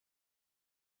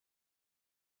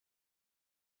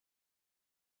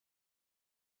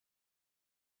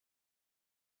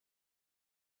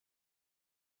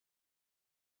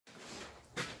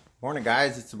Morning,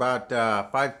 guys. It's about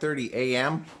 5:30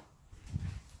 a.m.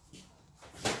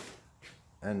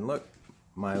 And look,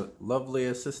 my lovely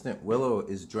assistant Willow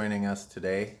is joining us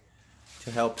today to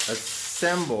help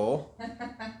assemble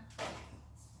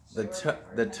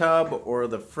the tub or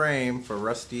the frame for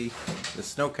Rusty the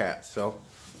snowcat. So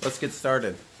let's get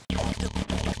started.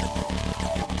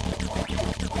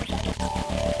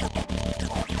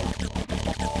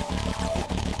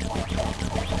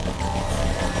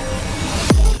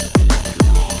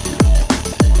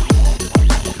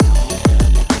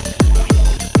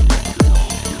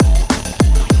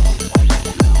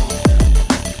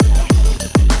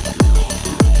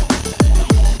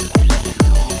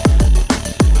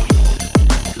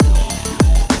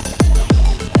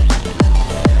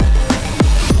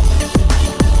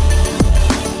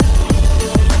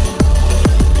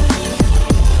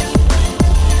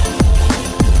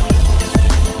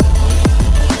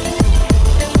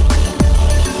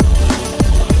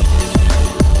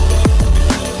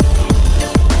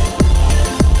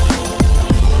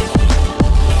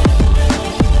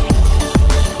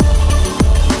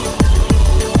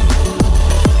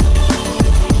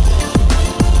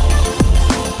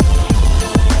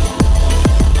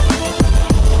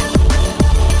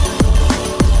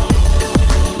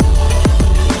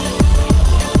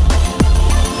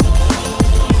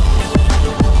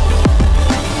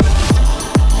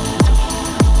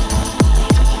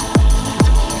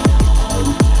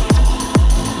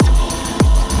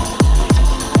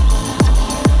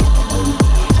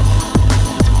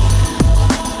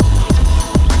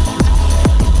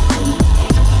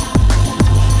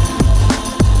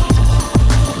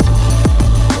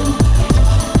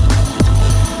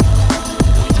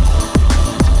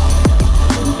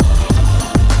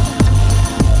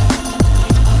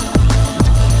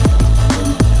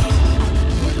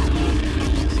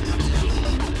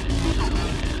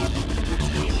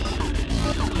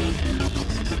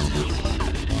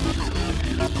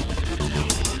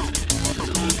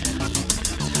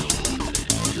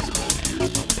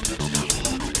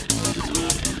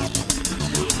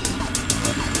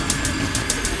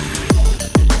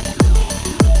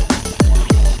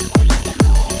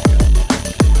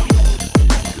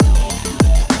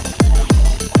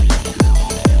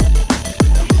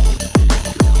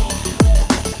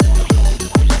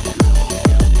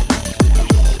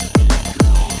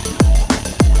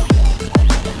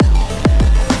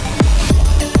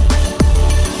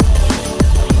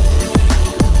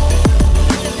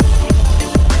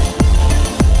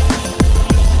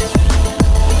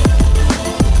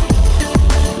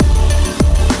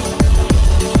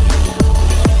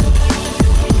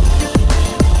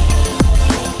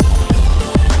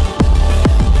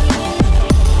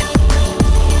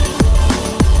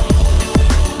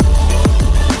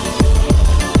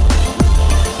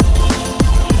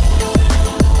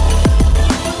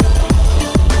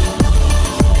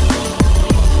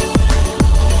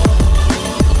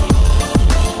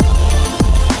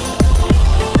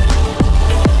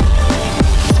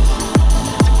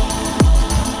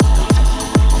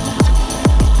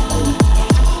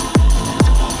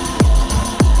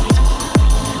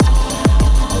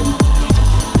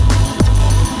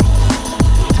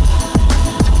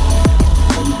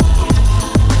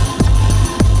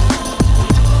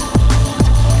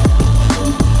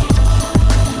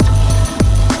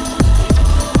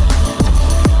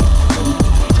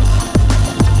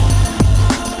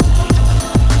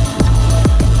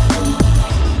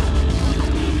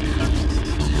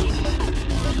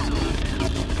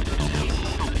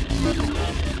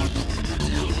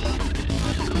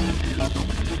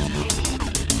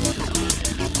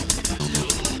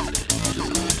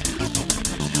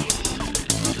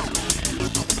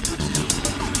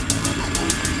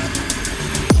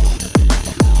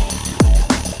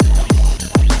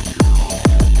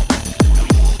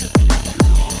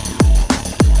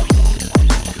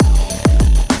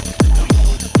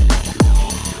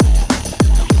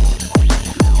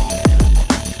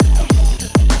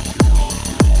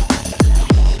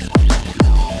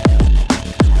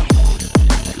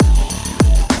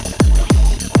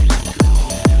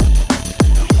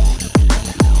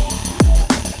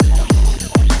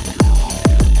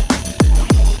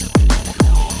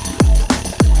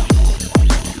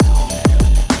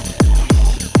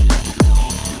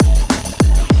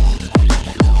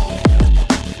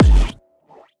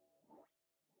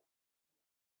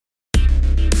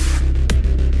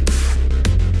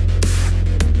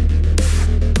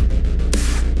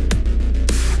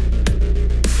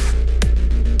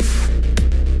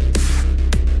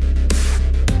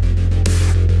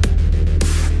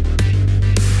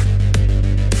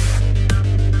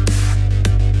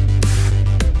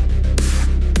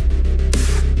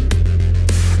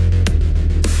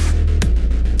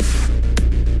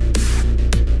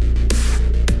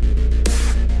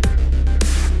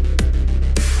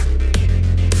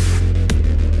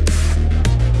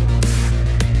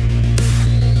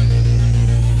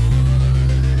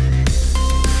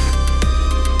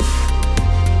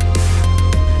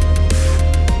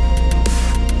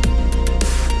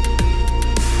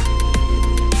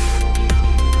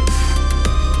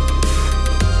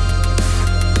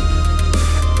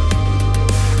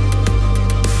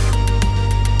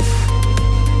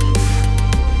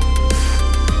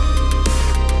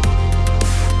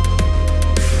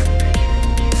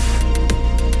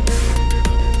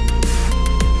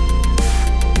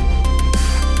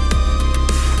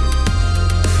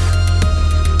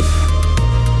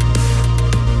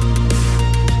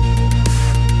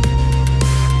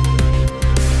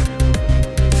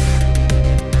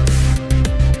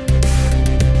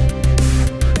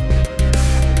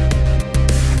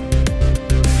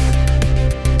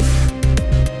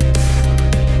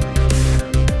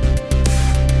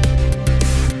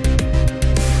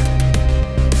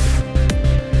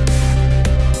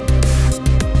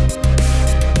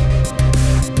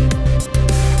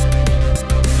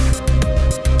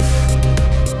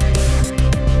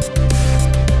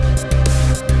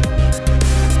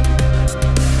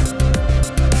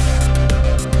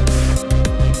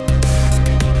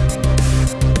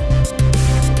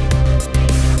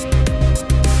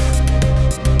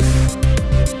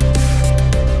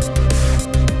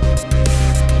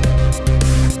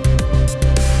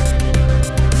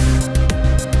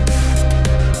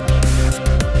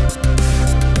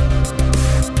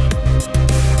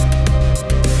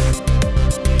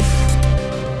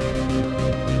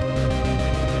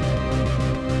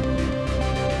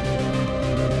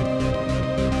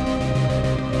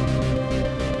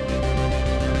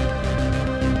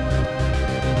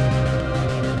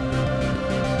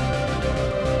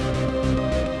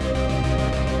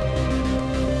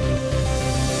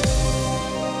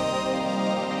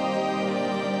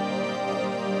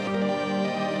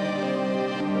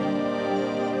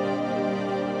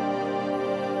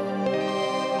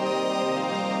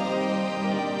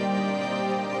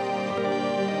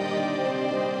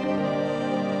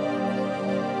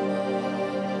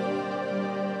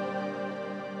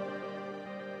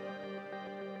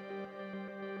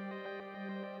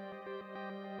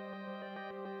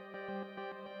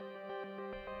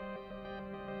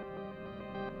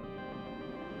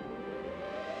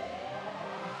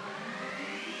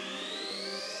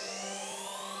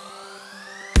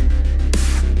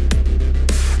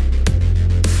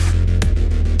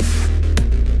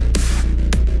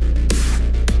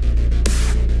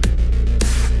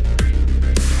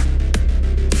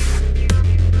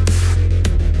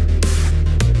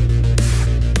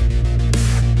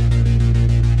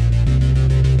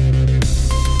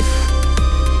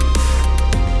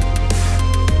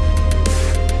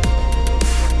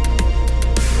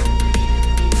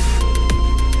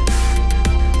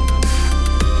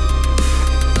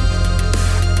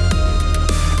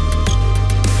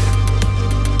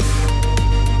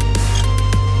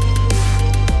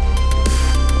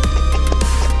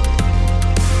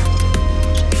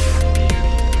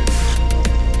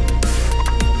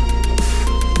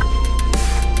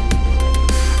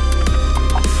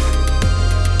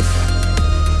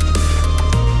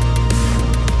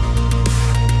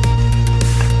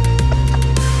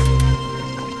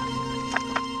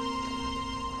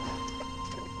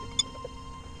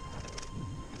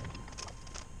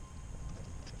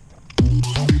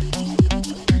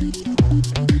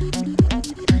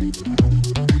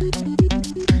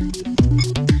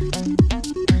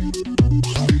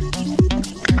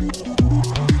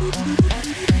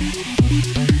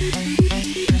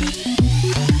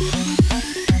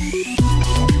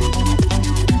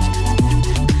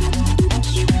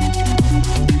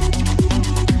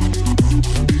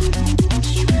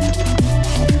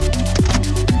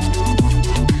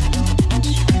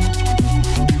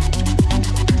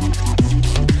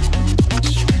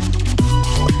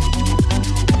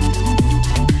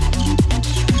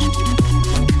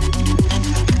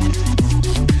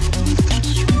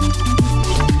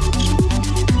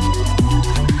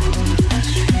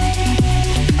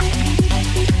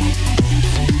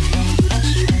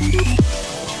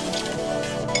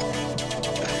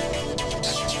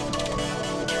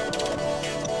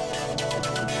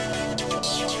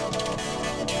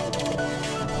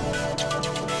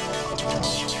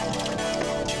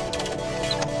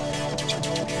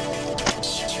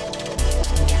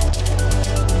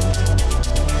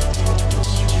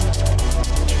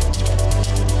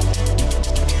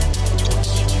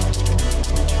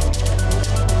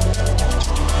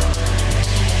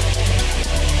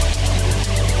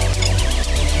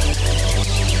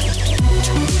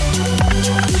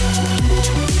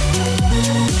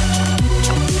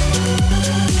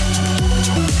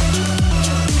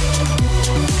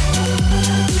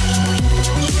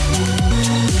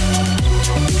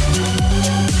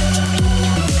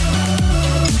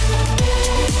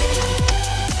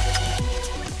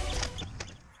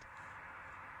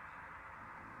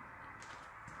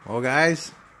 Well,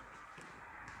 guys,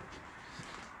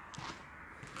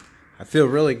 I feel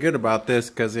really good about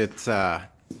this because it's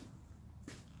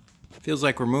feels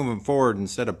like we're moving forward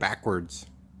instead of backwards.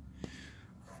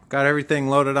 Got everything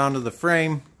loaded onto the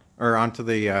frame, or onto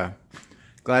the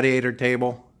gladiator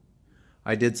table.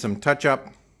 I did some touch-up.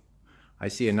 I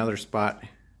see another spot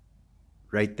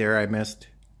right there I missed.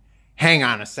 Hang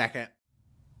on a second.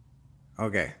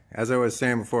 Okay, as I was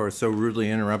saying before, I was so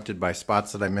rudely interrupted by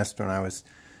spots that I missed when I was...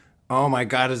 Oh my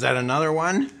God, is that another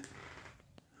one?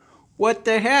 What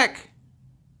the heck?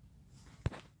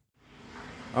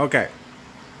 Okay.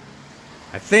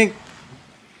 I think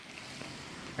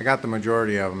I got the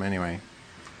majority of them anyway.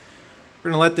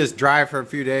 We're going to let this dry for a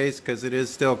few days because it is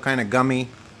still kind of gummy.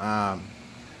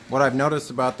 What I've noticed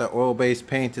about the oil-based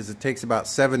paint is it takes about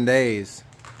 7 days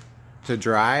to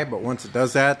dry, but once it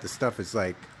does that, the stuff is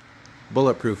like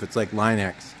bulletproof. It's like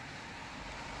Line-X.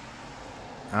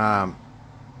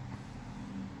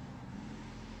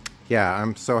 Yeah,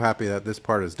 I'm so happy that this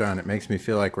part is done. It makes me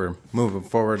feel like we're moving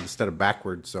forward instead of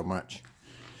backwards so much.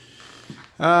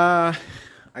 I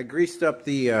greased up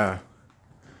the,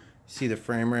 see the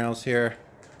frame rails here?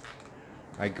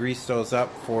 I greased those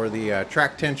up for the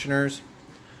track tensioners.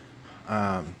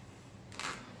 The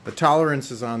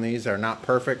tolerances on these are not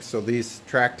perfect, so these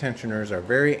track tensioners are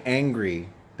very angry.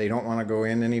 They don't want to go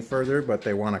in any further, but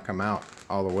they want to come out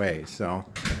all the way. So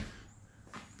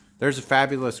there's a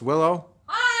fabulous Willow.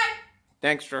 Hi!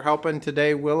 Thanks for helping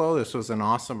today, Willow. This was an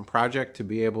awesome project to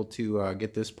be able to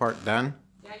get this part done.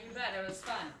 Yeah, you bet. It was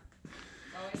fun.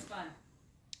 Always fun.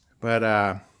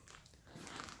 But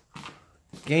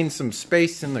gained some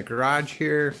space in the garage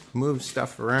here, moved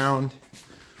stuff around.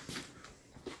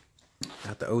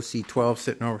 Got the OC12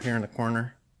 sitting over here in the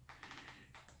corner.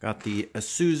 Got the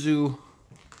Isuzu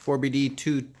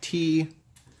 4BD2T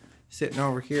sitting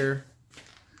over here.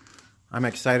 I'm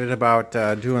excited about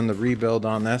doing the rebuild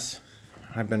on this.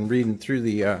 I've been reading through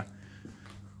the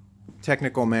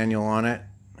technical manual on it,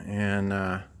 and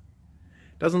it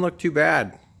doesn't look too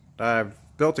bad. I've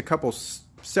built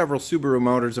several Subaru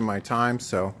motors in my time,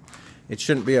 so it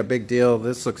shouldn't be a big deal.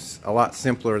 This looks a lot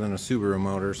simpler than a Subaru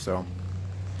motor, so.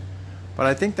 But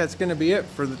I think that's going to be it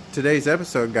for today's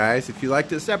episode, guys. If you like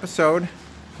this episode,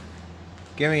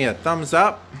 give me a thumbs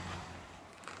up.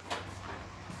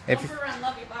 Going for a run.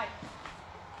 Love you. Bye.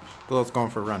 Willow's going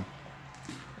for a run.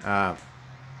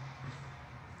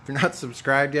 If you're not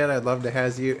subscribed yet, I'd love to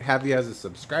have you as a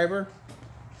subscriber.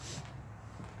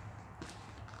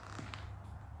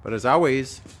 But as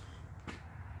always,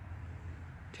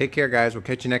 take care, guys. We'll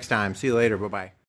catch you next time. See you later. Bye-bye.